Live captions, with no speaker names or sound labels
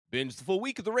Binge the full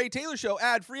week of The Ray Taylor Show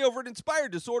ad-free over at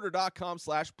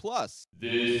inspireddisorder.com/plus.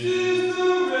 This is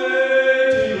The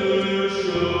Ray Taylor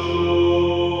Show.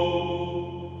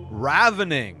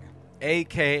 Ravening,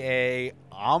 a.k.a.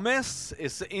 Aamis,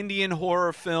 is an Indian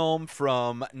horror film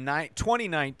from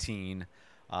 2019.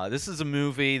 This is a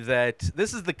movie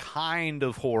this is the kind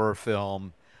of horror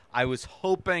film I was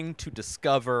hoping to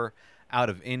discover out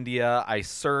of India. I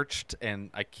searched, and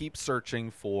I keep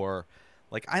searching for,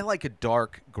 I like a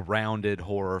dark, grounded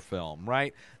horror film,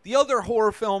 right? The other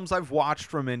horror films I've watched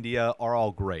from India are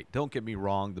all great. Don't get me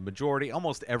wrong. The majority,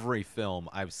 almost every film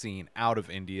I've seen out of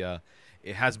India,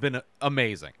 it has been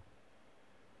amazing.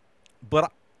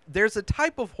 But there's a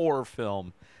type of horror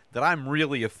film that I'm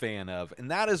really a fan of,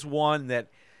 and that is one that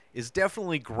is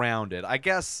definitely grounded. I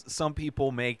guess some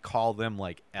people may call them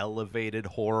elevated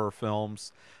horror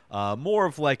films. More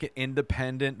of an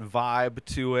independent vibe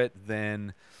to it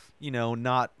than,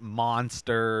 not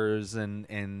monsters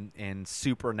and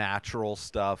supernatural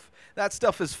stuff. That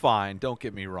stuff is fine, don't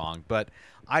get me wrong. But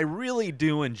I really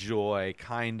do enjoy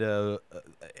kind of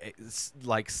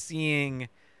seeing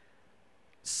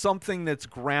something that's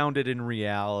grounded in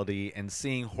reality and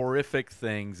seeing horrific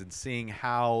things and seeing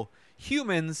how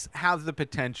humans have the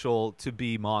potential to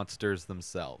be monsters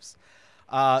themselves.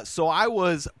 So I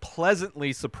was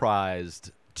pleasantly surprised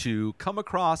to come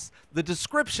across the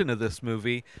description of this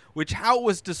movie, which how it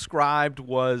was described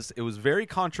was it was very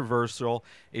controversial.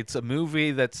 It's a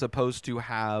movie that's supposed to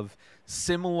have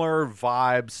similar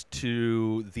vibes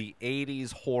to the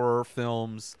 80s horror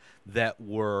films that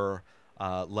were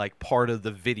part of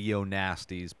the video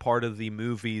nasties, part of the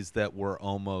movies that were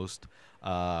almost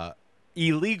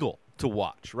illegal to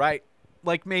watch, right?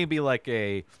 Maybe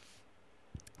a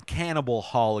Cannibal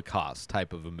Holocaust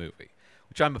type of a movie,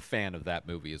 which I'm a fan of that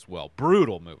movie as well.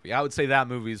 Brutal movie. I would say that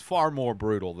movie is far more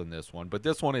brutal than this one, but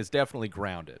this one is definitely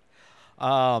grounded.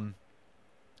 And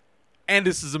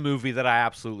this is a movie that I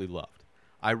absolutely loved.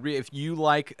 If you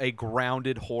like a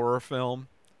grounded horror film,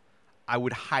 I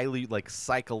would highly,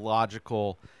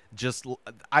 psychological,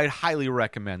 I'd highly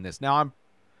recommend this. Now, I'm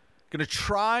going to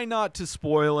try not to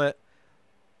spoil it.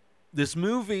 This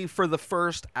movie, for the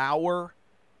first hour,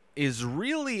 is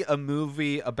really a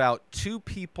movie about two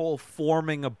people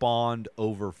forming a bond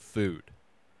over food,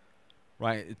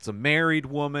 right? It's a married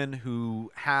woman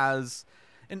who has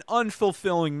an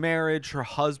unfulfilling marriage. Her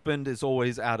husband is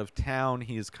always out of town.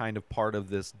 He is kind of part of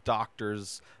this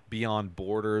Doctors Beyond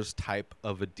Borders type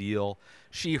of a deal.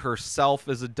 She herself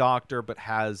is a doctor, but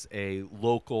has a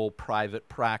local private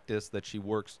practice that she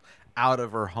works out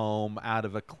of her home, out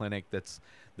of a clinic that's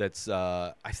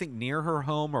I think near her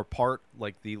home or part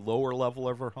the lower level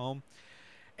of her home.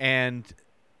 And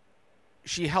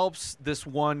she helps this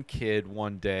one kid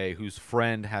one day whose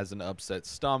friend has an upset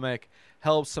stomach,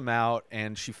 helps him out,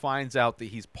 and she finds out that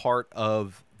he's part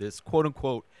of this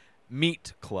quote-unquote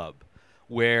meat club,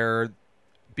 where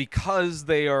because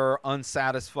they are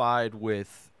unsatisfied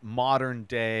with modern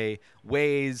day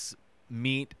ways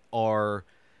meat are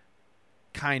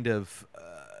kind of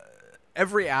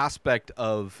every aspect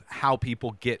of how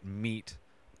people get meat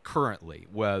currently,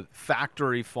 with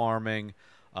factory farming,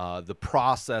 the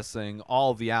processing,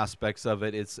 all the aspects of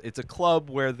it. It's a club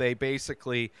where they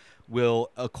basically will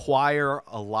acquire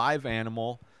a live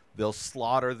animal, they'll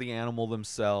slaughter the animal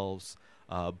themselves,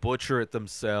 butcher it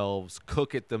themselves,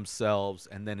 cook it themselves,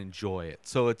 and then enjoy it.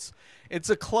 So it's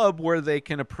a club where they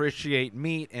can appreciate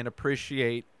meat and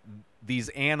appreciate these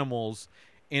animals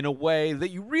in a way that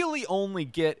you really only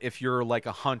get if you're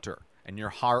a hunter and you're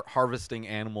harvesting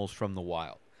animals from the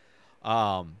wild.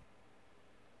 And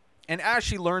as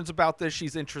she learns about this,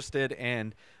 she's interested,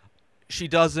 and she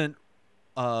doesn't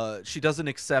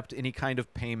accept any kind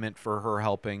of payment for her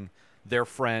helping their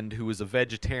friend who is a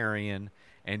vegetarian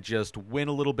and just went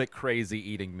a little bit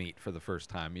crazy eating meat for the first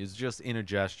time. He was just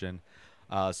indigestion.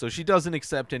 So she doesn't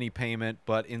accept any payment,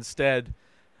 but instead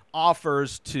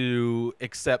offers to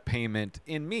accept payment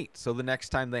in meat. So the next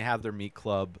time they have their meat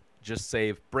club, just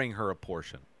bring her a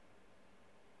portion.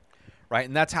 Right?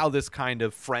 And that's how this kind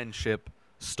of friendship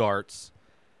starts.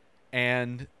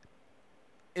 And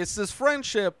it's this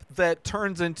friendship that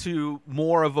turns into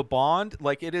more of a bond.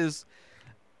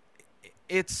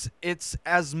 It's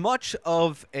as much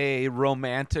of a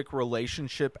romantic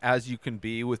relationship as you can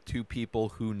be with two people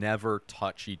who never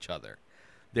touch each other.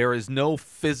 There is no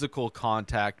physical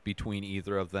contact between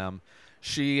either of them.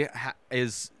 She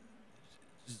is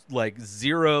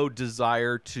zero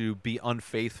desire to be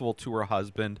unfaithful to her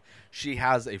husband. She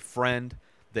has a friend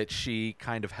that she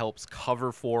kind of helps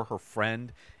cover for. Her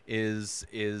friend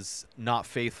is not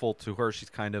faithful to her. She's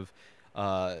kind of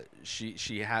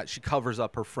She covers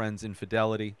up her friend's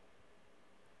infidelity,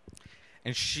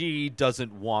 and she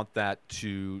doesn't want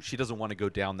she doesn't want to go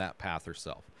down that path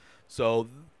herself. So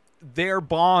their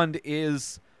bond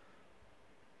is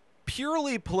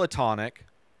purely platonic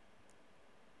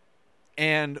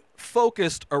and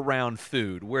focused around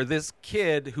food, where this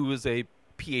kid who is a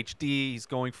PhD, he's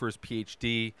going for his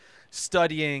PhD,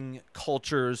 studying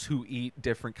cultures who eat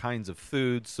different kinds of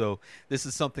foods. So this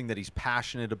is something that he's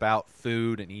passionate about,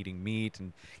 food and eating meat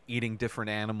and eating different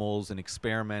animals and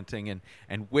experimenting.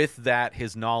 And with that,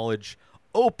 his knowledge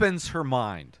opens her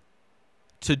mind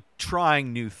to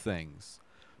trying new things,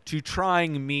 to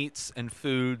trying meats and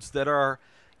foods that are,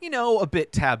 a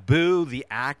bit taboo. The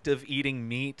act of eating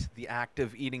meat, the act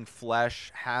of eating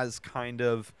flesh has kind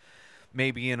of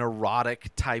maybe an erotic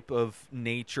type of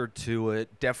nature to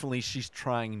it. Definitely she's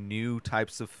trying new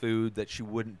types of food that she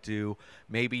wouldn't do.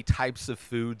 Maybe types of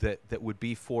food that would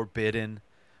be forbidden.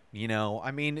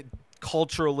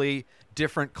 Culturally,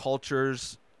 different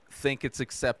cultures think it's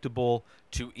acceptable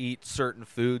to eat certain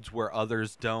foods where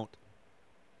others don't.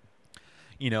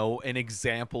 An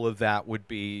example of that would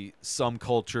be some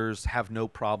cultures have no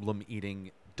problem eating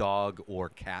dog or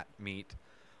cat meat,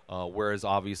 whereas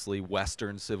obviously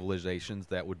Western civilizations,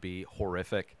 that would be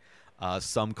horrific.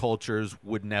 Some cultures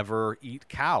would never eat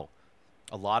cow.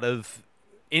 A lot of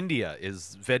India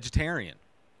is vegetarian,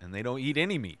 and they don't eat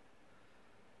any meat.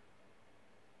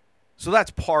 So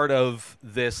that's part of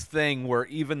this thing where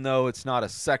even though it's not a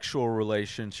sexual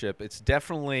relationship, it's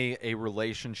definitely a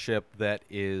relationship that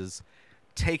is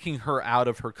taking her out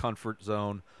of her comfort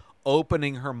zone,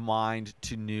 opening her mind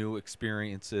to new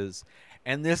experiences.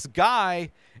 And this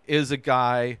guy is a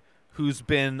guy who's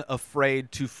been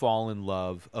afraid to fall in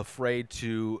love, afraid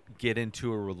to get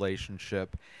into a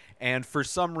relationship. And for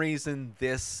some reason,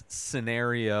 this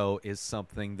scenario is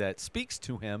something that speaks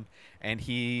to him, and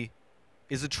he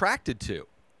is attracted to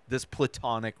this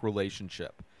platonic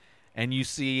relationship. And you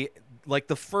see, like,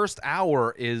 the first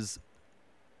hour is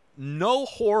no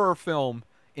horror film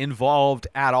involved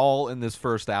at all in this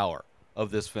first hour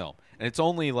of this film. And it's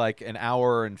only like an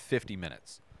hour and 50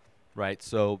 minutes, right?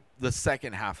 So the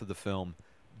second half of the film,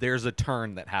 there's a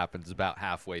turn that happens about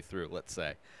halfway through, let's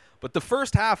say. But the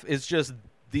first half is just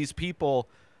these people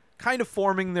kind of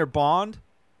forming their bond,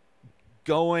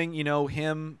 going,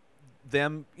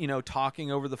 them,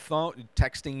 talking over the phone,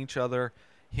 texting each other,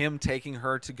 him taking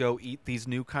her to go eat these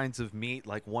new kinds of meat.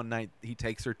 Like one night he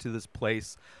takes her to this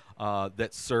place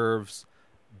that serves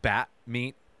bat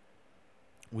meat,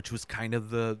 which was kind of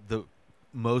the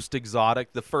most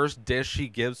exotic. The first dish he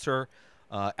gives her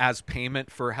as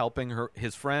payment for helping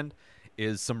his friend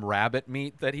is some rabbit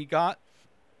meat that he got.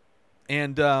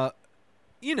 And so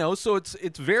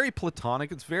it's very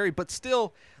platonic. But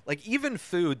still, like, even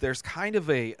food, there's kind of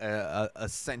a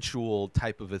sensual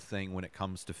type of a thing when it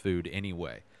comes to food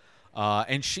anyway.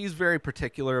 And she's very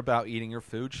particular about eating her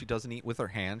food. She doesn't eat with her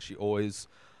hands. She always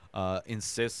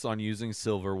insists on using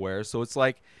silverware. So it's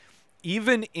like,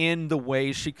 even in the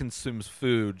way she consumes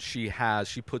food, she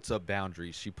puts up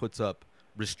boundaries. She puts up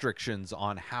restrictions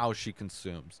on how she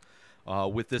consumes.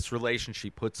 With this relation, she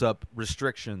puts up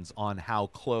restrictions on how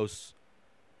close,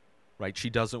 right? She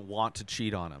doesn't want to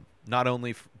cheat on him. Not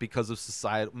only because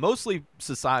of mostly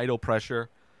societal pressure,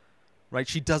 right?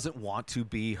 She doesn't want to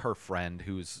be her friend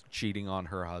who's cheating on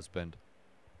her husband.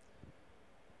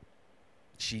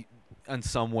 She, in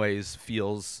some ways,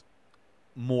 feels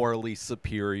morally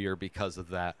superior because of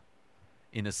that.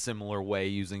 In a similar way,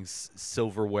 using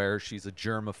silverware, she's a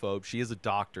germaphobe. She is a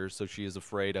doctor, so she is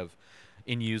afraid of,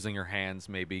 in using her hands,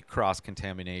 maybe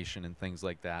cross-contamination and things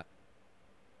like that.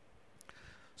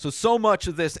 So much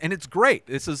of this, and it's great.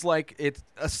 This is like, it's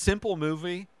a simple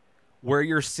movie where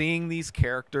you're seeing these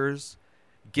characters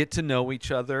get to know each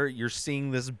other. You're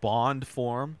seeing this bond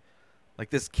form.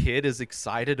 Like, this kid is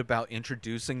excited about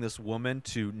introducing this woman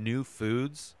to new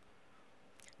foods.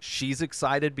 She's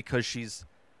excited because she's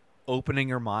opening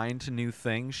her mind to new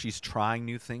things. She's trying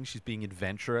new things. She's being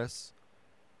adventurous.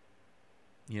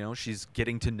 She's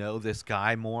getting to know this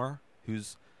guy more,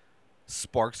 who's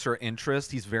sparks her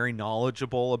interest. He's very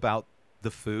knowledgeable about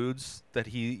the foods that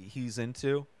he's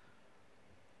into.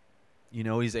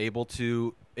 He's able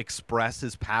to express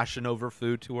his passion over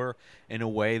food to her in a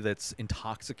way that's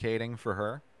intoxicating for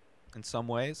her in some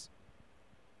ways.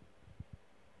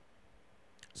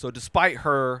 So despite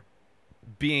her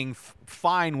being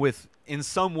fine with, in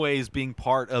some ways, being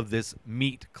part of this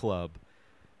meat club,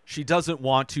 she doesn't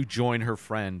want to join her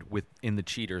friend in the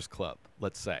Cheaters Club,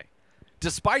 let's say.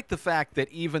 Despite the fact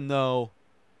that even though,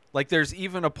 like, there's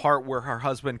even a part where her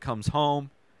husband comes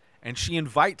home and she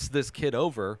invites this kid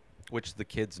over which the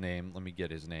kid's name, let me get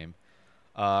his name.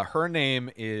 Her name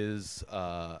is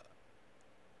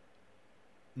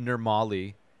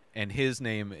Nirmali, and his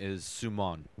name is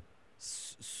Suman.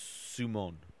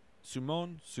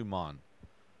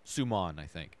 Suman, I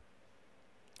think.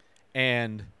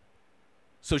 And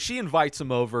so she invites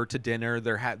him over to dinner.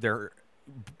 They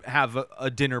have a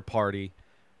dinner party.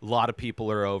 A lot of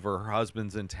people are over. Her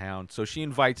husband's in town. So she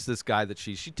invites this guy that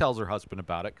she tells her husband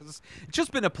about it because it's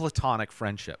just been a platonic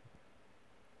friendship.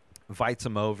 Invites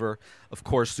him over. Of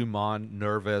course, Suman,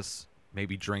 nervous,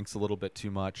 maybe drinks a little bit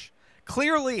too much.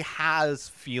 Clearly has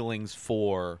feelings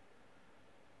for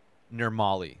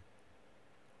Nirmali.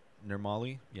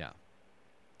 Nirmali? Yeah.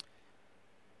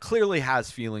 Clearly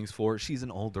has feelings for her. She's an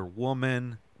older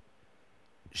woman.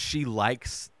 She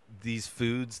likes these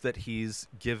foods that he's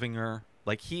giving her.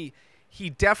 Like he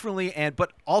definitely,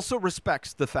 but also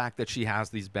respects the fact that she has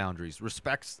these boundaries,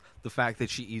 respects the fact that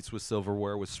she eats with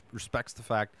silverware, respects the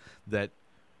fact that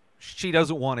she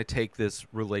doesn't want to take this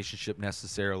relationship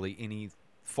necessarily any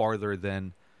farther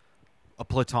than a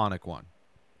platonic one.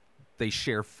 They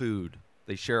share food.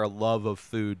 They share a love of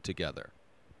food together.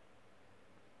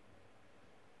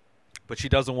 But she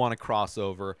doesn't want to cross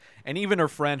over. And even her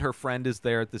friend is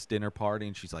there at this dinner party,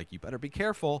 and she's like, you better be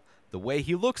careful. The way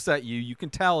he looks at you, you can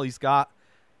tell he's got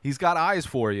eyes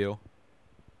for you.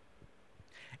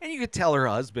 And you could tell her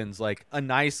husband's like a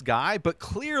nice guy, but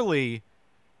clearly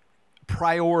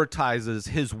prioritizes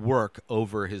his work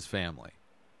over his family.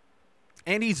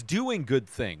 And he's doing good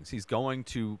things. He's going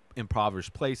to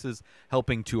impoverished places,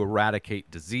 helping to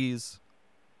eradicate disease.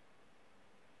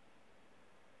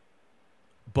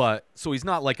 But so he's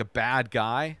not like a bad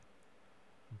guy,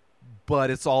 but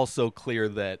it's also clear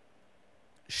that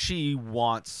she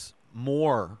wants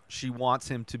more. She wants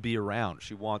him to be around.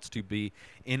 She wants to be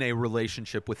in a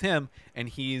relationship with him, and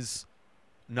he's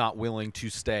not willing to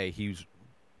stay. He's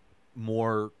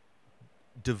more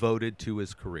devoted to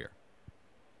his career.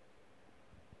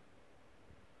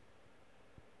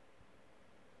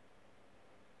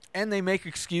 And they make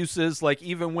excuses, like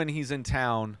even when he's in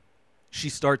town, she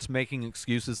starts making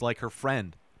excuses like her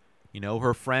friend. You know,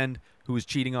 her friend who was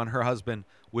cheating on her husband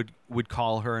would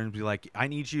call her and be like, I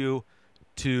need you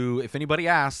to, if anybody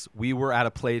asks, we were at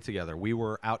a play together. We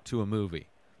were out to a movie.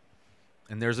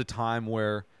 And there's a time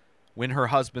where when her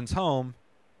husband's home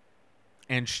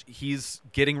and he's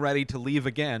getting ready to leave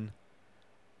again,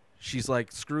 she's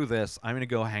like, screw this. I'm going to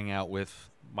go hang out with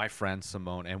my friend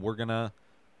Simone, and we're going to,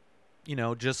 you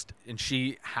know, and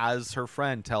she has her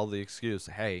friend tell the excuse,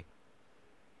 hey,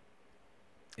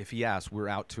 if he asks, we're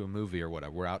out to a movie or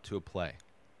whatever. We're out to a play.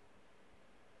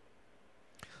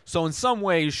 So in some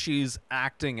ways, she's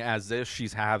acting as if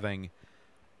she's having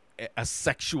a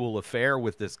sexual affair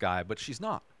with this guy, but she's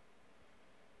not.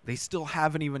 They still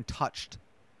haven't even touched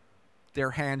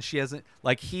their hands. She hasn't,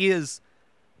 like, he is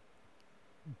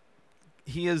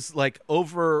like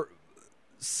over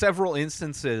several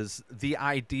instances, the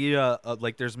idea of,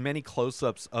 like, there's many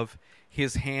close-ups of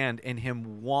his hand and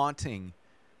him wanting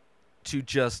to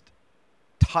just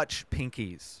touch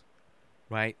Pinky's,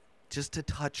 right? Just to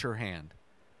touch her hand.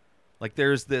 Like,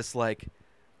 there's this, like,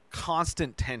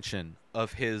 constant tension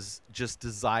of his just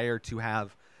desire to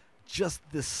have just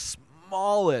the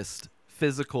smallest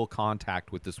physical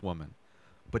contact with this woman,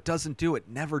 but doesn't do it,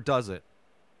 never does it.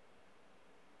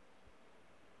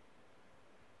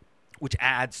 Which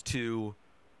adds to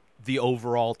the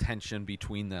overall tension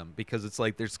between them, because it's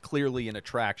like there's clearly an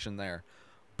attraction there,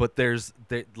 but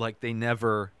they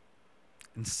never,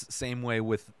 same way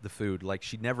with the food, like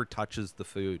she never touches the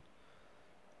food.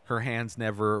 Her hands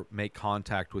never make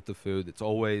contact with the food. It's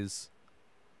always,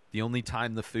 the only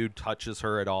time the food touches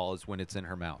her at all is when it's in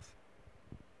her mouth.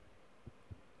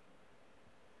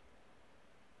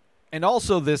 And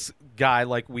also this guy,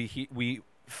 like we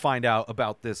find out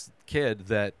about this kid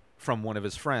that from one of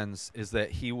his friends is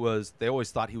that they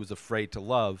always thought he was afraid to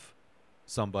love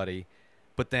somebody,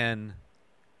 but then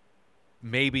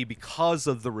maybe because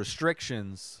of the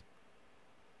restrictions,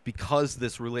 because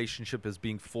this relationship is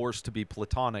being forced to be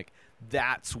platonic,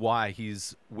 that's why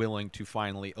he's willing to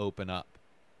finally open up.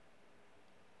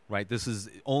 Right? This is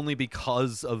only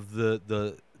because of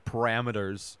the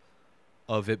parameters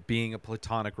of it being a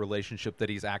platonic relationship that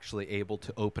he's actually able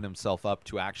to open himself up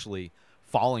to actually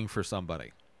falling for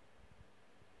somebody.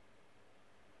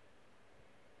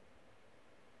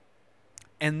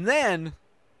 And then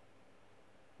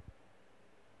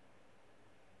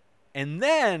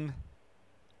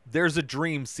there's a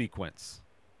dream sequence.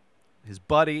 His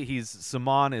buddy,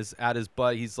 Saman is at his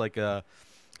buddy. He's like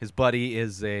his buddy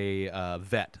is a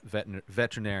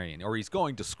veterinarian, or he's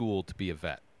going to school to be a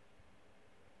vet.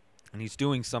 and he's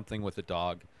doing something with the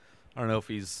dog. I don't know if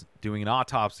he's doing an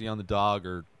autopsy on the dog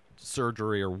or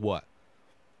surgery or what.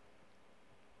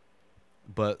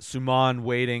 But Suman,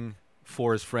 waiting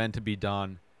for his friend to be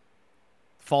done,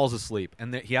 falls asleep,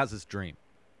 and he has this dream.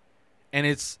 And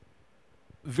it's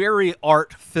very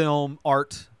art,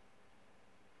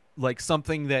 like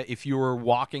something that if you were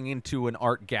walking into an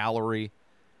art gallery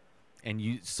and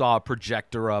you saw a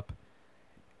projector up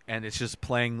and it's just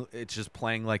playing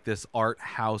like this art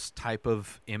house type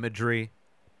of imagery.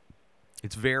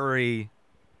 It's very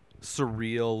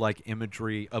surreal, like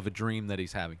imagery of a dream that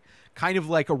he's having. Kind of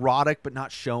like erotic, but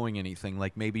not showing anything,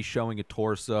 like maybe showing a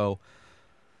torso,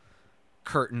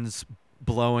 curtains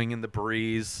blowing in the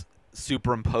breeze,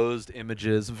 superimposed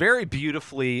images. Very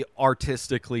beautifully,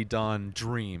 artistically done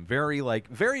dream.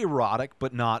 Very erotic,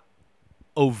 but not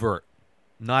overt.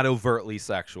 Not overtly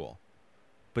sexual.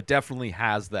 But definitely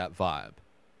has that vibe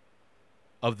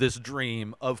of this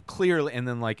dream of clearly, and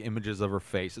then like images of her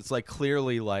face. It's like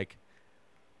clearly like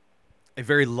a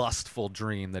very lustful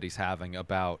dream that he's having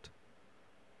about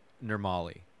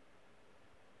Nirmali.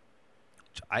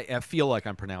 I feel like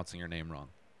I'm pronouncing her name wrong.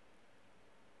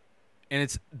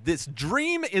 And this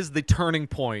dream is the turning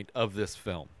point of this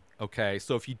film. Okay,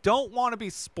 so if you don't want to be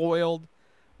spoiled,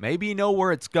 maybe you know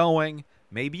where it's going,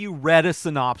 maybe you read a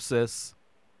synopsis,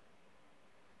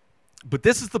 but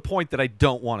this is the point that I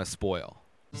don't want to spoil.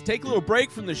 Let's take a little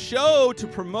break from the show to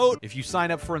promote. If you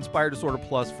sign up for Inspired Disorder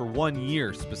Plus for 1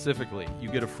 year specifically, you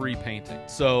get a free painting.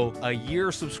 So a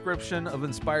year subscription of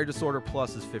Inspired Disorder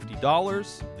Plus is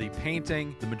 $50. The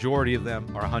painting, the majority of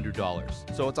them are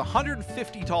 $100. So it's a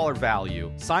 $150 value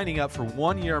signing up for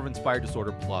 1 year of Inspired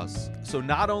Disorder Plus. So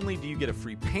not only do you get a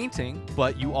free painting,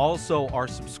 but you also are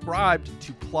subscribed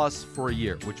to Plus for a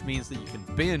year, which means that you can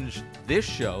binge this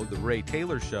show, The Ray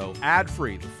Taylor Show,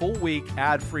 ad-free, the full week,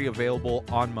 ad-free, available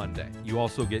on Monday. You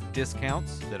also get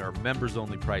discounts that are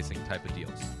members-only pricing type of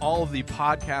deals. All of the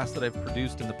podcasts that I've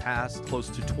produced in the past, close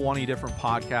to 20 different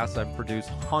podcasts I've produced,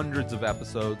 hundreds of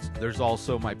episodes. There's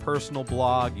also my personal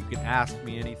blog. You can ask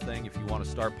me anything if you want to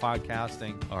start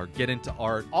podcasting or get into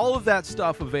art. All of that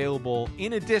stuff available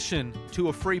in addition to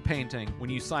a free painting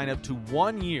when you sign up to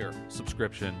 1 year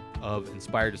subscription of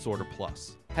Inspired Disorder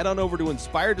Plus. Head on over to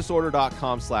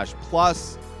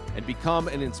inspireddisorder.com/plus and become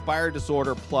an Inspired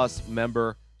Disorder Plus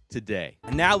member today.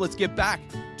 And now let's get back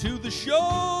to the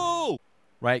show.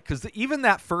 Right? Because even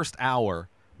that first hour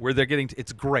where they're getting to,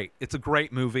 it's great. It's a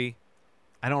great movie.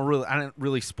 I don't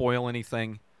really spoil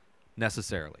anything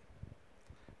necessarily.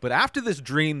 But after this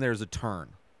dream, there's a turn.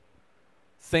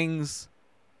 Things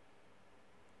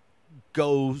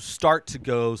start to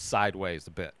go sideways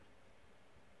a bit.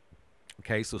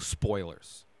 Okay, so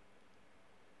spoilers.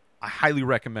 I highly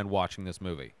recommend watching this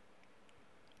movie.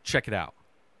 Check it out.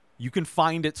 You can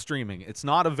find it streaming. It's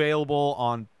not available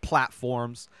on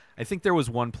platforms. I think there was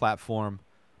one platform.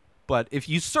 But if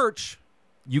you search,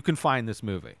 you can find this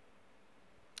movie.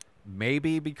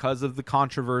 Maybe because of the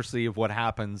controversy of what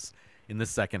happens in the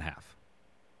second half.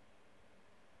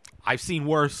 I've seen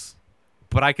worse,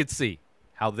 but I could see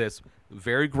how this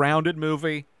very grounded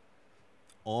movie,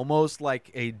 almost like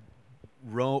a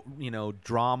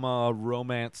drama,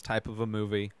 romance type of a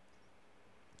movie.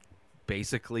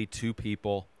 Basically two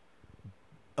people,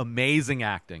 amazing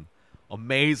acting,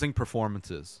 amazing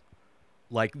performances.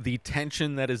 Like the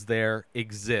tension that is there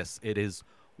exists. It is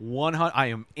 100. I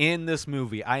am in this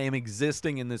movie. I am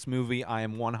existing in this movie. I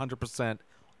am 100%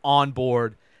 on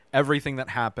board. Everything that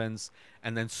happens.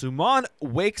 And then Suman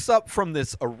wakes up from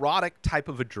this erotic type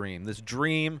of a dream. This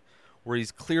dream where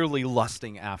he's clearly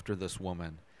lusting after this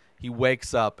woman. He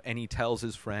wakes up and he tells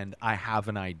his friend, I have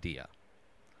an idea.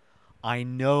 I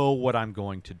know what I'm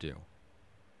going to do.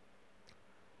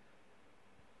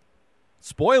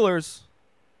 Spoilers.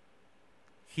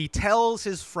 He tells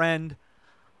his friend,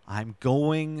 I'm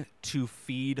going to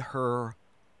feed her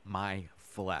my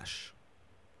flesh.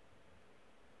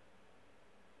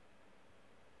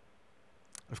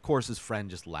 Of course, his friend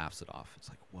just laughs it off. It's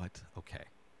like, what? Okay.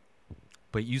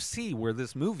 But you see where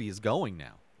this movie is going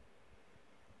now.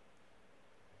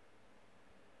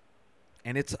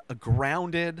 And it's a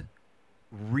grounded,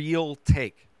 real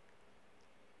take,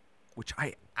 which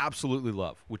I absolutely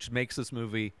love, which makes this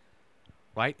movie,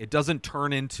 right? It doesn't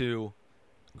turn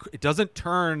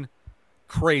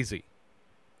crazy.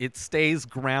 It stays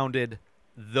grounded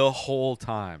the whole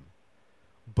time.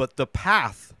 But the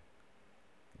path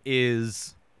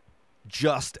is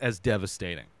just as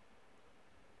devastating.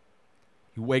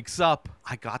 He wakes up,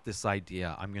 I got this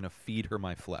idea. I'm going to feed her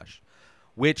my flesh,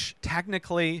 which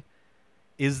technically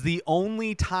is the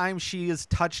only time she has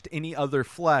touched any other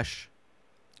flesh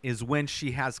is when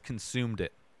she has consumed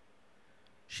it.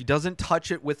 She doesn't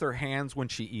touch it with her hands when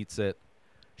she eats it.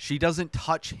 She doesn't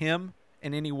touch him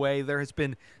in any way. There has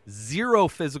been zero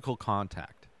physical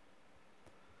contact.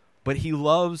 But he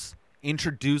loves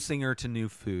introducing her to new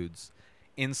foods.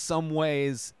 In some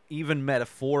ways, even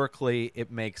metaphorically, it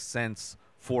makes sense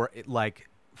for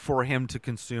him to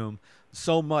consume.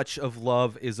 So much of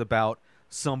love is about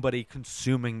somebody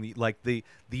consuming the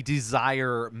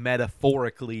desire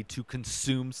metaphorically to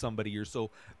consume somebody you're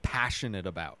so passionate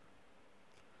about.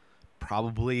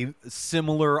 Probably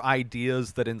similar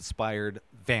ideas that inspired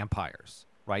vampires,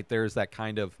 right? There's that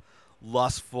kind of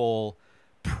lustful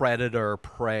predator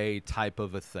prey type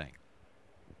of a thing.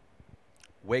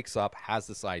 Wakes up, has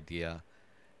this idea,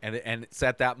 and it's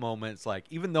at that moment, it's like,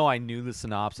 even though I knew the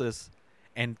synopsis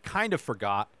and kind of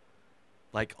forgot,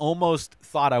 like almost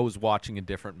thought I was watching a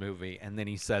different movie, and then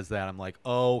he says that, I'm like,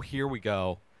 oh, here we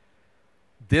go.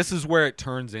 This is where it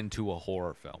turns into a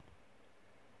horror film.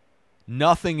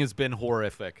 Nothing has been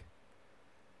horrific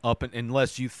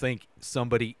unless you think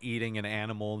somebody eating an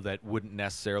animal that wouldn't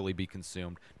necessarily be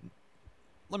consumed.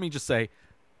 Let me just say,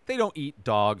 they don't eat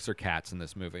dogs or cats in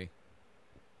this movie.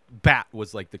 Bat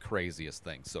was like the craziest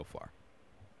thing so far.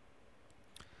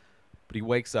 But he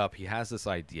wakes up, he has this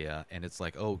idea, and it's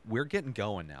like, oh, we're getting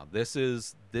going now. This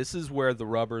is where the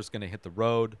rubber's going to hit the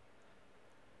road.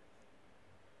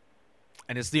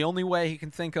 And it's the only way he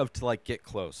can think of to like get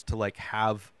close, to like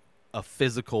have a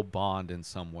physical bond in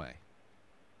some way.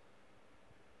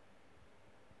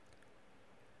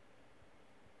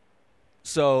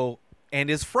 So, and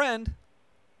his friend,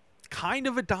 kind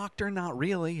of a doctor, not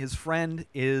really. His friend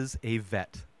is a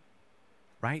vet,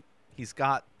 right? He's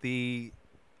got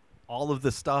all of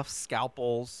the stuff,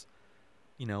 scalpels,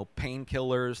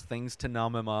 painkillers, things to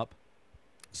numb him up.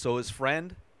 So his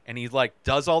friend, and he like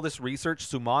does all this research.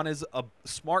 Suman is a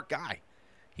smart guy.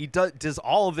 He does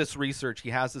all of this research. He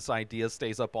has this idea,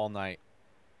 stays up all night,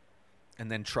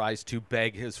 and then tries to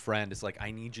beg his friend. It's like,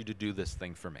 I need you to do this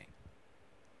thing for me.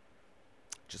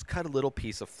 Just cut a little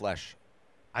piece of flesh.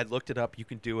 I looked it up. You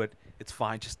can do it. It's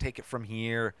fine. Just take it from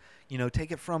here.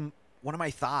 Take it from one of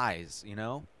my thighs,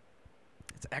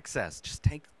 It's excess. Just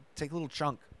take a little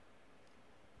chunk.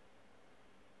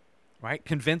 Right?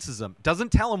 Convinces him.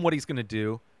 Doesn't tell him what he's going to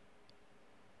do.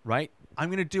 Right? I'm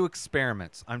going to do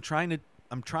experiments. I'm trying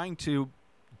to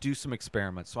do some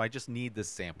experiments, so I just need this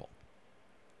sample.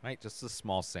 Right? Just a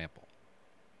small sample.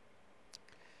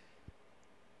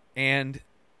 And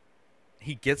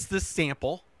he gets this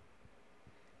sample,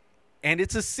 and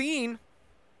it's a scene,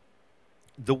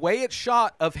 the way it's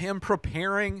shot of him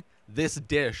preparing this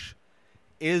dish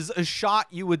is a shot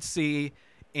you would see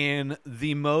in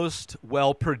the most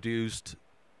well-produced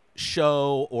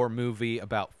show or movie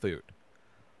about food.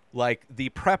 Like, the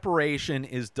preparation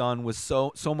is done with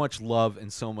so much love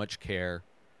and so much care.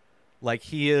 Like,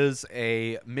 he is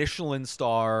a Michelin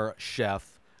star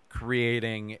chef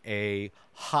creating a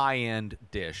high-end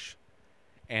dish.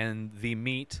 And the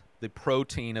meat, the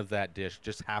protein of that dish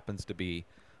just happens to be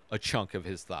a chunk of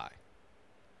his thigh.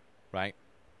 Right?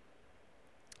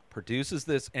 Produces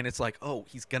this, and it's like, oh,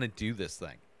 he's going to do this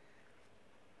thing.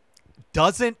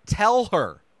 Doesn't tell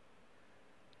her.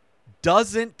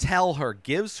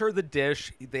 Gives her the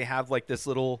dish. They have like this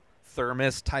little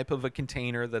thermos type of a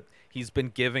container that he's been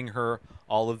giving her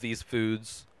all of these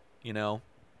foods,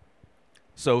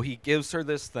 So he gives her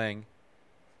this thing.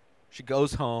 She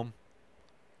goes home.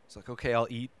 It's like, okay,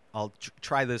 I'll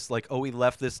try this. Like, oh, we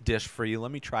left this dish for you.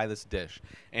 Let me try this dish.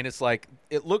 And it's like,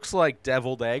 it looks like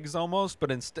deviled eggs almost,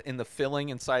 but in the filling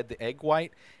inside the egg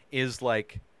white is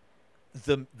like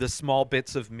the small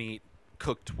bits of meat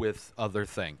cooked with other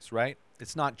things, right?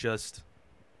 It's not just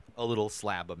a little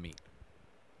slab of meat,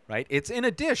 right? It's in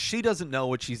a dish. She doesn't know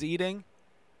what she's eating.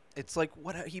 It's like,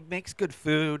 he makes good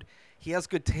food. He has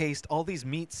good taste. All these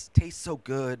meats taste so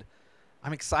good.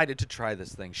 I'm excited to try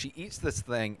this thing. She eats this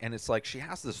thing, and it's like she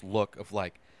has this look of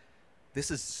like,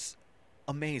 this is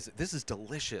amazing. This is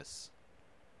delicious.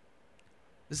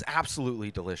 This is absolutely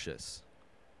delicious.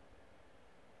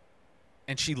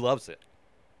 And she loves it.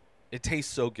 It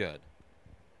tastes so good.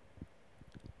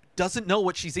 Doesn't know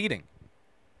what she's eating.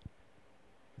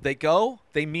 They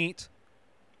meet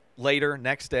later,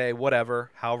 next day, whatever,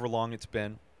 however long it's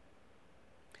been.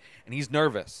 And he's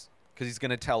nervous because he's going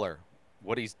to tell her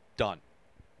what he's done.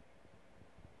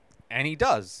 And he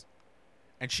does.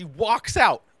 And she walks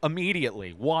out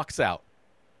immediately. Walks out.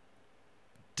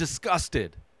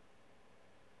 Disgusted.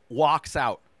 Walks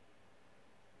out.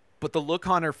 But the look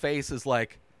on her face is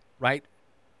like, right?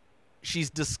 She's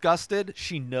disgusted.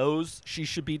 She knows she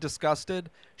should be disgusted.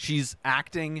 She's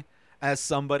acting as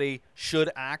somebody should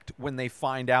act when they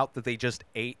find out that they just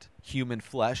ate human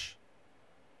flesh.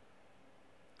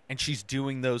 and she's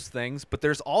doing those things, but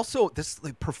there's also this,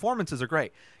 the performances are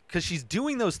great because she's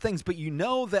doing those things, but you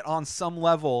know that on some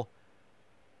level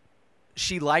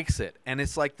she likes it, and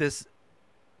it's like this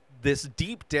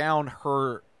deep down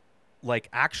her like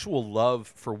actual love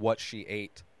for what she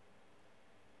ate,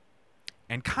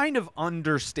 and kind of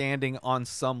understanding on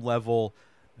some level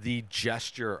the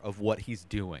gesture of what he's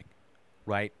doing,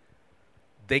 right?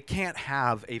 They can't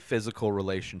have a physical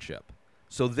relationship.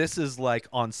 So this is like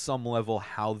on some level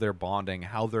how they're bonding,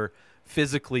 how they're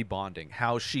physically bonding,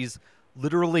 how she's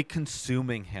literally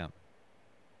consuming him.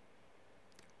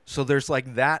 So there's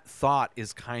like that thought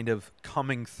is kind of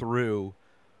coming through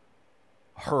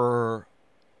her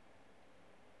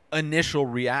initial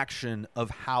reaction of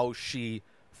how she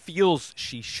feels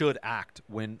she should act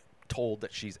when told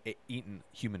that she's eaten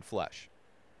human flesh.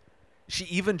 She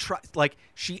even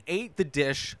she ate the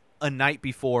dish a night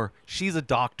before. She's a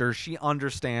doctor. She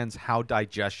understands how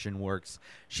digestion works.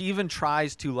 She even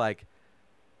tries to like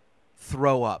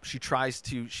throw up. She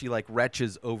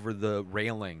retches over the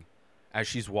railing as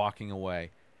she's walking away.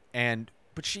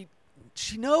 But she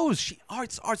knows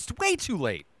it's way too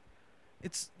late.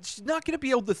 She's not going to be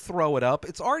able to throw it up.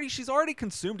 She's already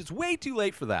consumed. It's way too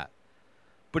late for that.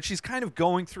 But she's kind of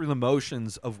going through the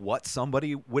motions of how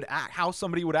somebody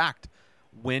would act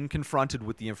when confronted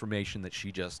with the information that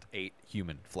she just ate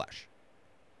human flesh.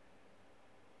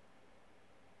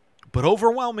 But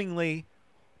overwhelmingly,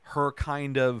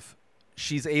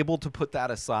 she's able to put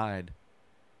that aside,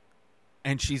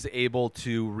 and she's able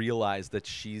to realize that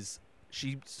she's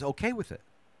okay with it.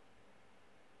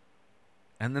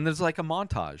 And then there's like a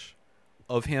montage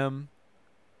of him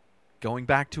going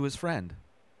back to his friend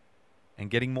and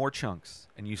getting more chunks.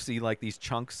 And you see like these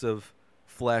chunks of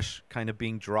flesh kind of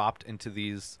being dropped into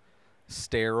these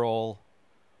sterile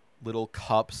little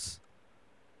cups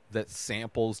that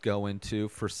samples go into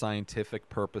for scientific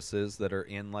purposes that are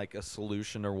in like a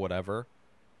solution or whatever.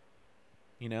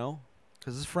 You know?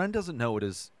 Because his friend doesn't know what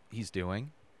he's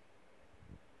doing.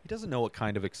 He doesn't know what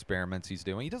kind of experiments he's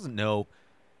doing. He doesn't know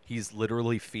he's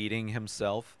literally feeding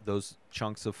himself those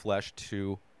chunks of flesh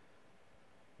to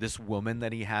this woman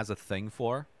that he has a thing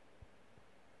for,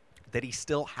 that he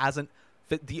still hasn't.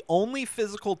 The only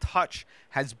physical touch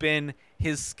has been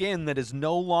his skin that is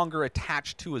no longer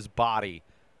attached to his body,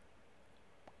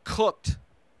 cooked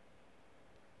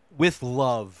with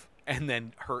love, and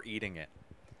then her eating it.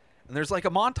 And there's like a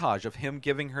montage of him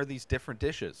giving her these different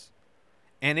dishes.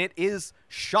 And it is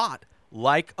shot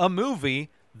like a movie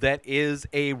that is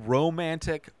a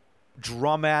romantic,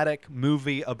 dramatic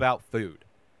movie about food.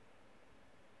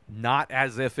 Not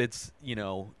as if it's,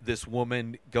 this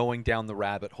woman going down the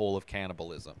rabbit hole of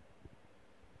cannibalism.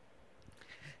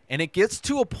 And it gets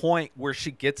to a point where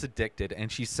she gets addicted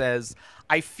and she says,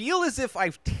 I feel as if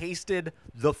I've tasted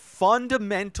the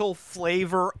fundamental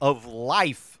flavor of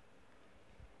life.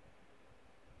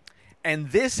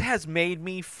 And this has made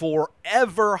me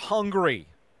forever hungry.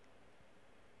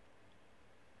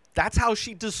 That's how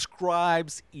she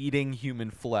describes eating human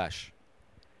flesh.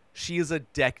 She is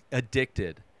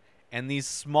addicted. And these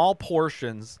small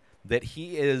portions that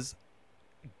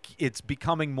it's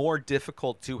becoming more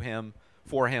difficult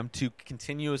for him to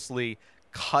continuously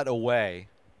cut away,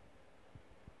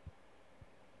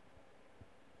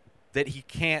 that he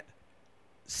can't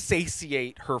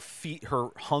satiate her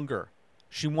hunger.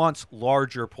 She wants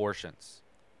larger portions.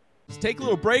 Let's take a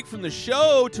little break from the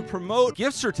show to promote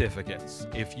Gift certificates.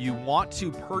 If you want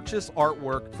to purchase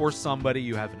artwork for somebody,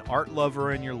 you have an art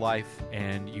lover in your life,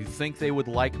 and you think they would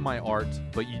like my art,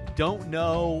 but you don't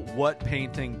know what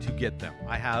painting to get them.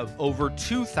 I have over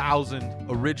 2,000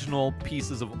 original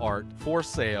pieces of art for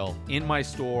sale in my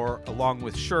store, along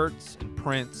with shirts and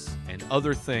prints and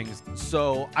other things.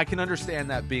 So I can understand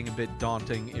that being a bit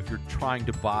daunting if you're trying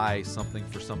to buy something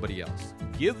for somebody else.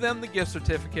 Give them the gift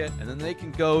certificate, and then they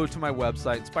can go to my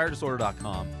website,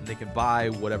 inspireddisorder.com, and they can buy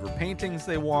whatever paintings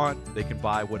they want. They can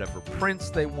buy whatever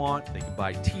prints they want. They can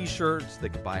buy t-shirts. They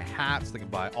can buy hats. They can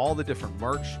buy all the different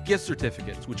merch. Gift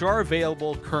certificates, which are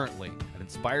available currently at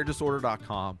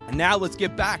inspireddisorder.com. And now let's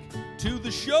get back to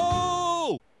the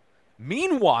show.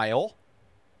 Meanwhile,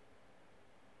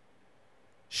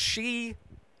 she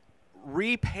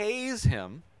repays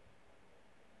him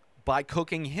by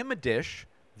cooking him a dish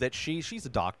that she's a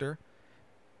doctor.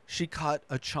 She cut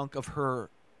a chunk of her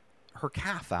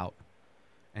calf out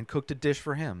and cooked a dish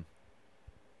for him.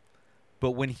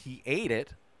 But when he ate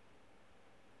it,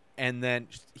 and then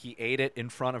he ate it in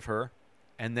front of her,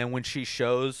 and then when she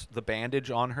shows the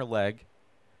bandage on her leg,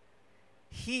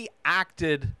 he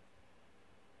acted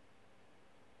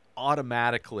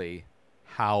automatically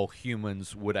how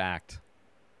humans would act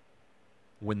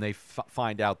when they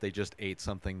find out they just ate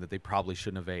something that they probably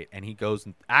shouldn't have ate, and he goes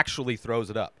and actually throws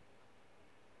it up.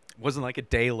 It wasn't like a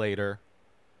day later.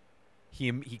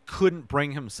 He couldn't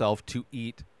bring himself to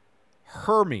eat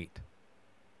her meat,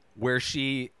 where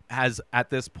she has at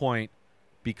this point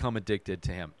become addicted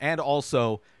to him. And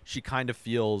also she kind of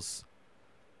feels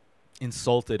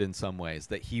insulted in some ways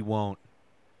that he won't,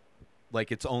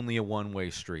 like it's only a one-way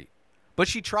street. But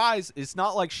she tries. It's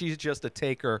not like she's just a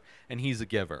taker and he's a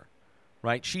giver,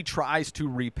 right? She tries to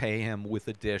repay him with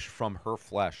a dish from her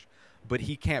flesh, but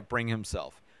he can't bring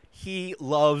himself. He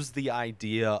loves the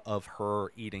idea of her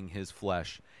eating his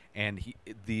flesh, and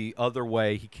the other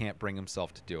way, he can't bring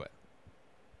himself to do it.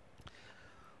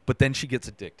 But then she gets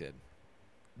addicted.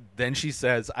 Then she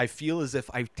says, I feel as if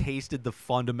I've tasted the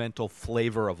fundamental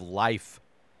flavor of life,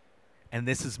 and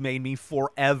this has made me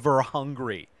forever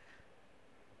hungry.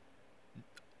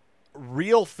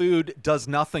 Real food does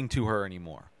nothing to her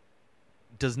anymore.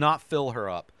 Does not fill her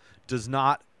up. Does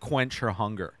not quench her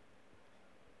hunger.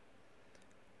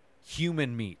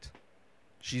 Human meat.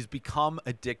 She's become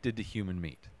addicted to human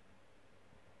meat.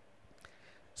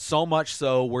 So much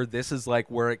so where this is like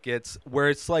where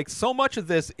it's like so much of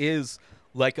this is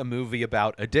like a movie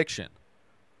about addiction.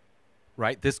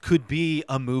 Right? This could be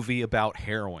a movie about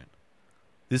heroin.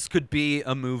 This could be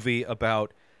a movie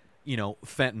about,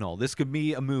 fentanyl. This could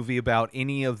be a movie about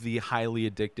any of the highly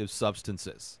addictive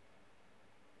substances.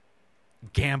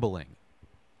 Gambling.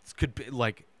 This could be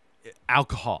like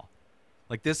alcohol.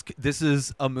 Like this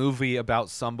is a movie about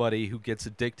somebody who gets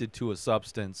addicted to a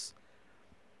substance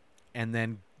and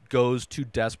then goes to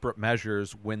desperate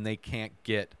measures when they can't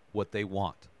get what they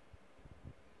want.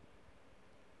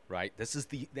 Right?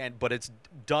 But it's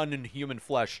done in human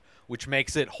flesh, which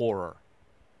makes it horror.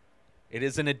 It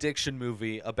is an addiction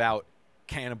movie about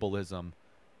cannibalism,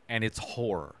 and it's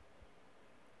horror.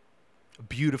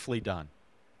 Beautifully done.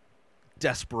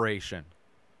 Desperation.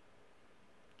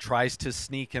 Tries to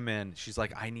sneak him in. She's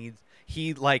like,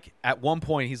 at one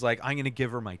point, he's like, I'm going to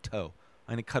give her my toe.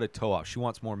 I'm going to cut a toe off. She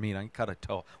wants more meat. I'm going to cut a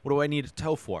toe. What do I need a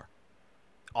toe for?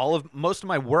 Most of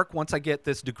my work, once I get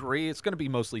this degree, it's going to be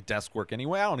mostly desk work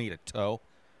anyway. I don't need a toe.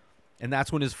 And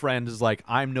that's when his friend is like,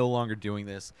 I'm no longer doing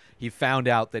this. He found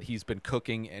out that he's been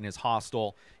cooking in his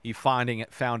hostel. He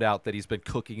found out that he's been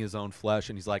cooking his own flesh.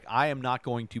 And he's like, I am not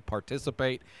going to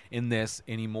participate in this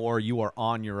anymore. You are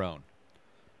on your own.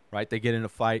 Right? They get in a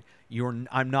fight.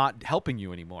 I'm not helping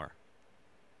you anymore.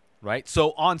 Right?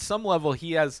 So on some level,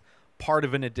 he has part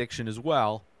of an addiction as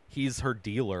well. He's her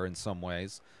dealer in some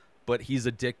ways. But he's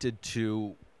addicted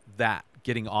to that,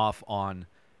 getting off on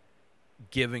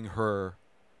giving her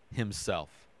himself.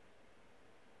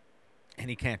 And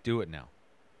he can't do it now.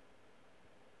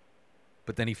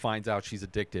 But then he finds out she's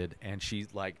addicted, and she's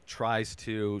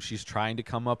trying to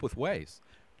come up with ways.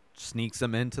 Sneaks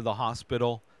him into the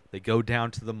hospital. They go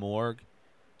down to the morgue,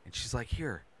 and she's like,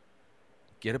 here,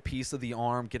 get a piece of the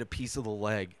arm, get a piece of the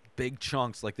leg. Big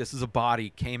chunks, like this is a body,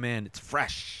 came in, it's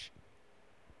fresh.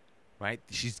 Right?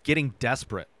 She's getting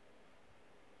desperate.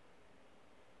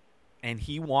 And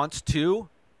he wants to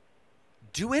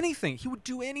do anything. He would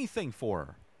do anything for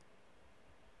her.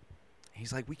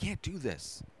 He's like, we can't do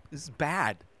this. This is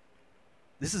bad.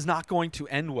 This is not going to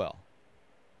end well.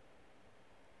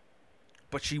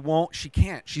 But she won't. She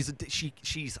can't. She's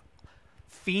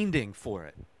fiending for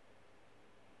it.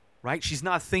 Right? She's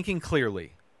not thinking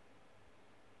clearly.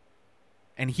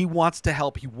 And he wants to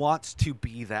help. He wants to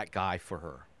be that guy for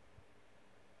her.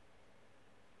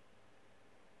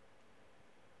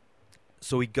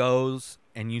 So he goes,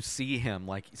 and you see him.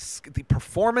 Like, the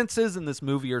performances in this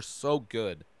movie are so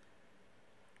good.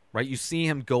 Right? You see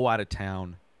him go out of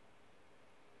town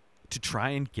to try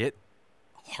and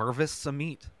harvest some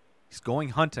meat. He's going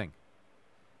hunting.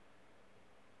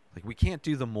 Like, we can't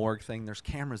do the morgue thing. There's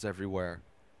cameras everywhere.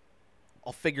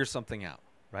 I'll figure something out,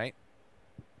 right?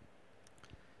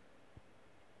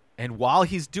 And while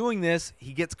he's doing this,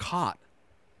 he gets caught.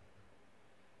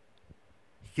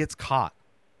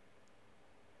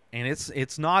 And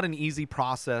it's not an easy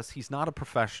process. He's not a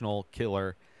professional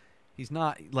killer. He's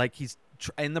not, like, he's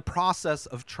in the process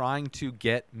of trying to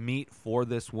get meat for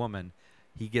this woman,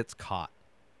 he gets caught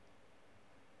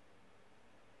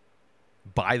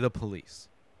by the police.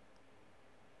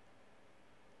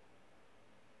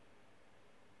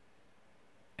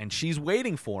 And she's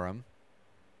waiting for him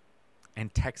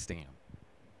and texting him.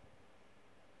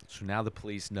 So now the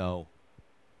police know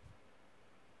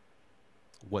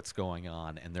what's going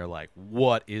on, and they're like,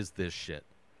 what is this shit?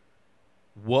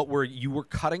 You were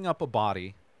cutting up a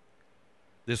body.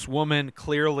 This woman,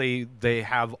 clearly, they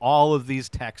have all of these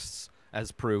texts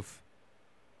as proof.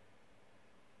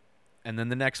 And then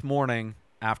the next morning,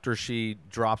 after she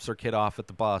drops her kid off at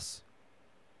the bus.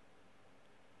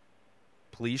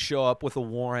 Police show up with a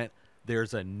warrant.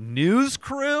 There's a news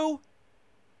crew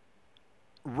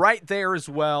right there as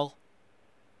well.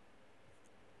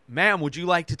 Ma'am, would you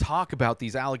like to talk about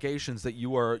these allegations that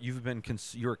you're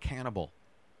a cannibal?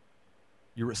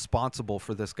 You're responsible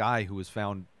for this guy who was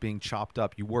found being chopped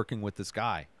up. You working with this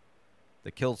guy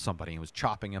that killed somebody and was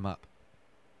chopping him up.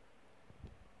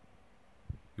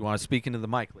 You want to speak into the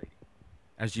mic, lady?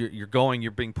 As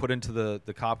you're being put into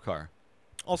the cop car.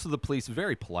 Also, the police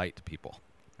very polite to people,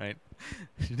 right?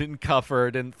 She didn't cuff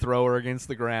her, didn't throw her against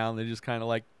the ground. They just kind of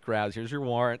like grabs, here's your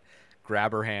warrant,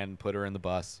 grab her hand, put her in the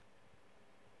bus.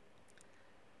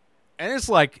 And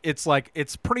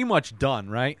it's pretty much done,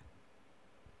 right?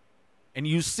 And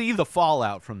you see the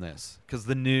fallout from this because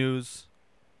the news,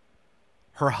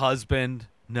 her husband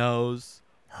knows,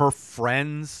 her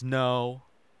friends know,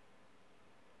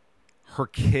 her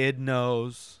kid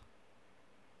knows,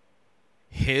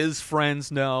 his friends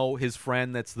know, his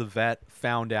friend that's the vet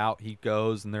found out. He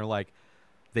goes and they're like,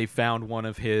 they found one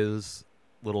of his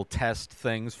little test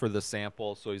things for the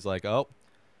sample. So he's like, oh,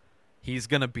 he's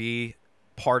going to be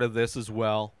part of this as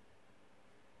well.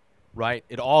 Right?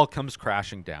 It all comes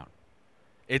crashing down.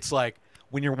 It's like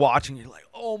when you're watching, you're like,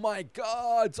 oh my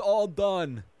God, it's all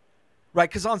done. Right?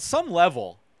 Because on some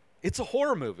level, it's a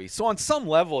horror movie. So on some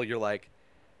level, you're like,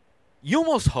 you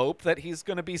almost hope that he's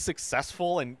going to be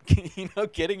successful and,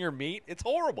 getting her meat. It's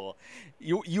horrible.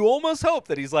 You almost hope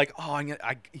that he's like, oh,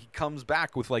 he comes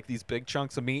back with like these big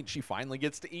chunks of meat and she finally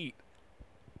gets to eat.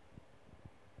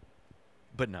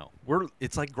 But no,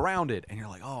 it's like grounded and you're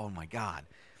like, oh my God.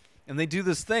 And they do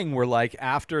this thing where like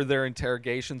after their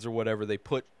interrogations or whatever, they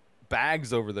put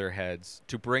bags over their heads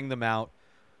to bring them out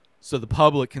so the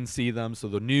public can see them, so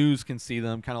the news can see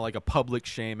them, kind of like a public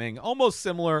shaming, almost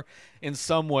similar in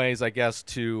some ways, I guess,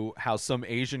 to how some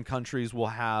Asian countries will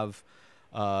have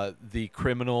the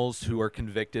criminals who are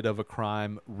convicted of a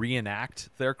crime reenact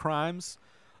their crimes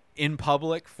in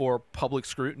public for public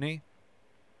scrutiny.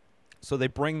 So they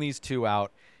bring these two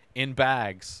out in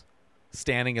bags,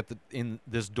 standing in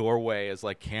this doorway as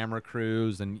like camera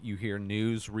crews, and you hear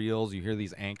news reels, you hear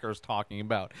these anchors talking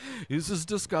about this is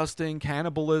disgusting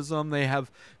cannibalism. They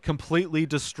have completely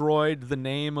destroyed the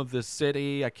name of this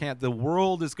city. The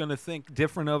world is going to think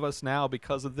different of us now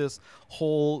because of this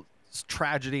whole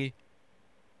tragedy.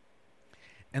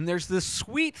 And there's this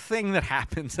sweet thing that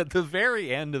happens at the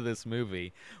very end of this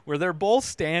movie where they're both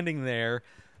standing there.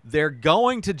 They're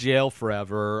going to jail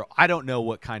forever. I don't know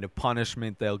what kind of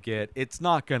punishment they'll get. It's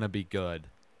not going to be good,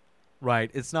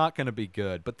 right? It's not going to be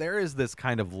good. But there is this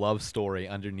kind of love story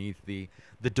underneath the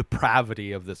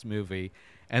depravity of this movie.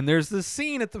 And there's this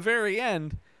scene at the very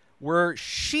end where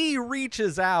she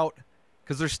reaches out,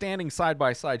 because they're standing side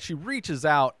by side. She reaches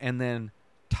out and then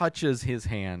touches his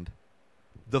hand.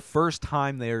 The first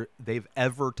time they've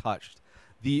ever touched.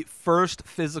 The first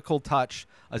physical touch,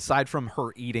 aside from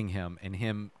her eating him and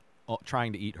him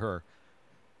trying to eat her,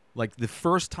 like the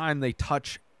first time they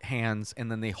touch hands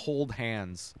and then they hold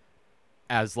hands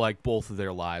as like both of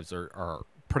their lives are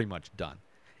pretty much done.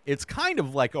 It's kind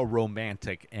of like a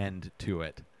romantic end to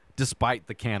it, despite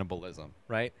the cannibalism,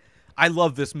 right? I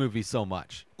love this movie so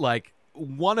much. Like,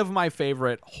 one of my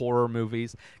favorite horror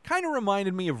movies. Kind of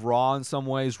reminded me of Raw in some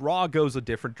ways. Raw goes a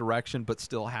different direction, but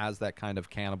still has that kind of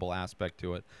cannibal aspect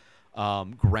to it.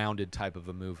 Grounded type of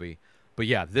a movie. But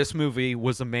yeah, this movie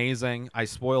was amazing. I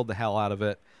spoiled the hell out of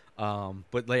it.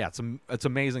 But yeah, it's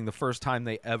amazing. The first time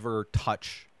they ever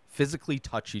physically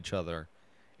touch each other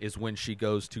is when she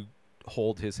goes to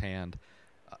hold his hand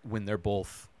when their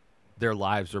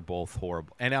lives are both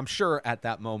horrible. And I'm sure at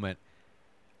that moment,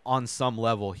 on some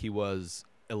level, he was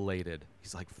elated.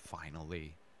 He's like,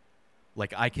 finally.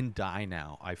 Like, I can die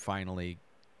now. I finally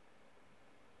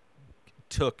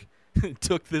took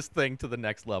this thing to the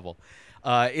next level.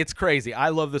 It's crazy. I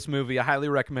love this movie. I highly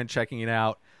recommend checking it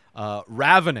out.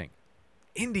 Ravening.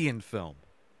 Indian film.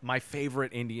 My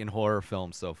favorite Indian horror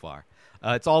film so far.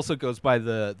 It also goes by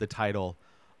the title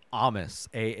Aamis,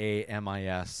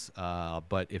 Aamis.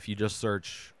 But if you just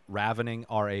search Ravening,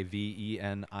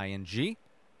 Ravening,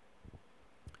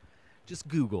 just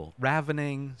Google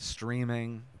Ravening,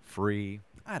 streaming, free.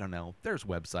 I don't know. There's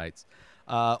websites.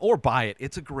 Or buy it.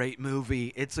 It's a great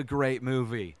movie.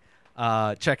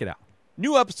 Check it out.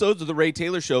 New episodes of The Ray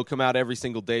Taylor Show come out every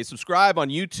single day. Subscribe on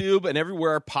YouTube and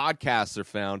everywhere our podcasts are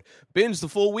found. Binge the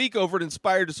full week over at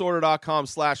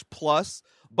inspireddisorder.com/plus.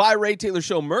 Buy Ray Taylor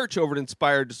Show merch over at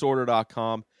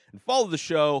inspireddisorder.com. And follow the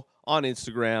show on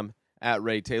Instagram at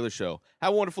Ray Taylor Show.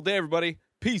 Have a wonderful day, everybody.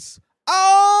 Peace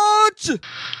out. much!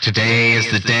 Today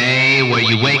is the day where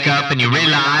you wake up and you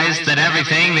realize that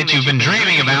everything that you've been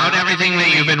dreaming about, everything that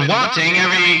you've been wanting,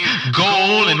 every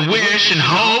goal and wish and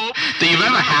hope that you've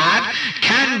ever had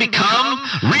can become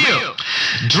real.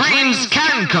 Dreams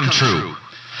can come true.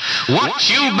 What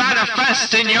you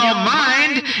manifest in your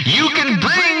mind, you can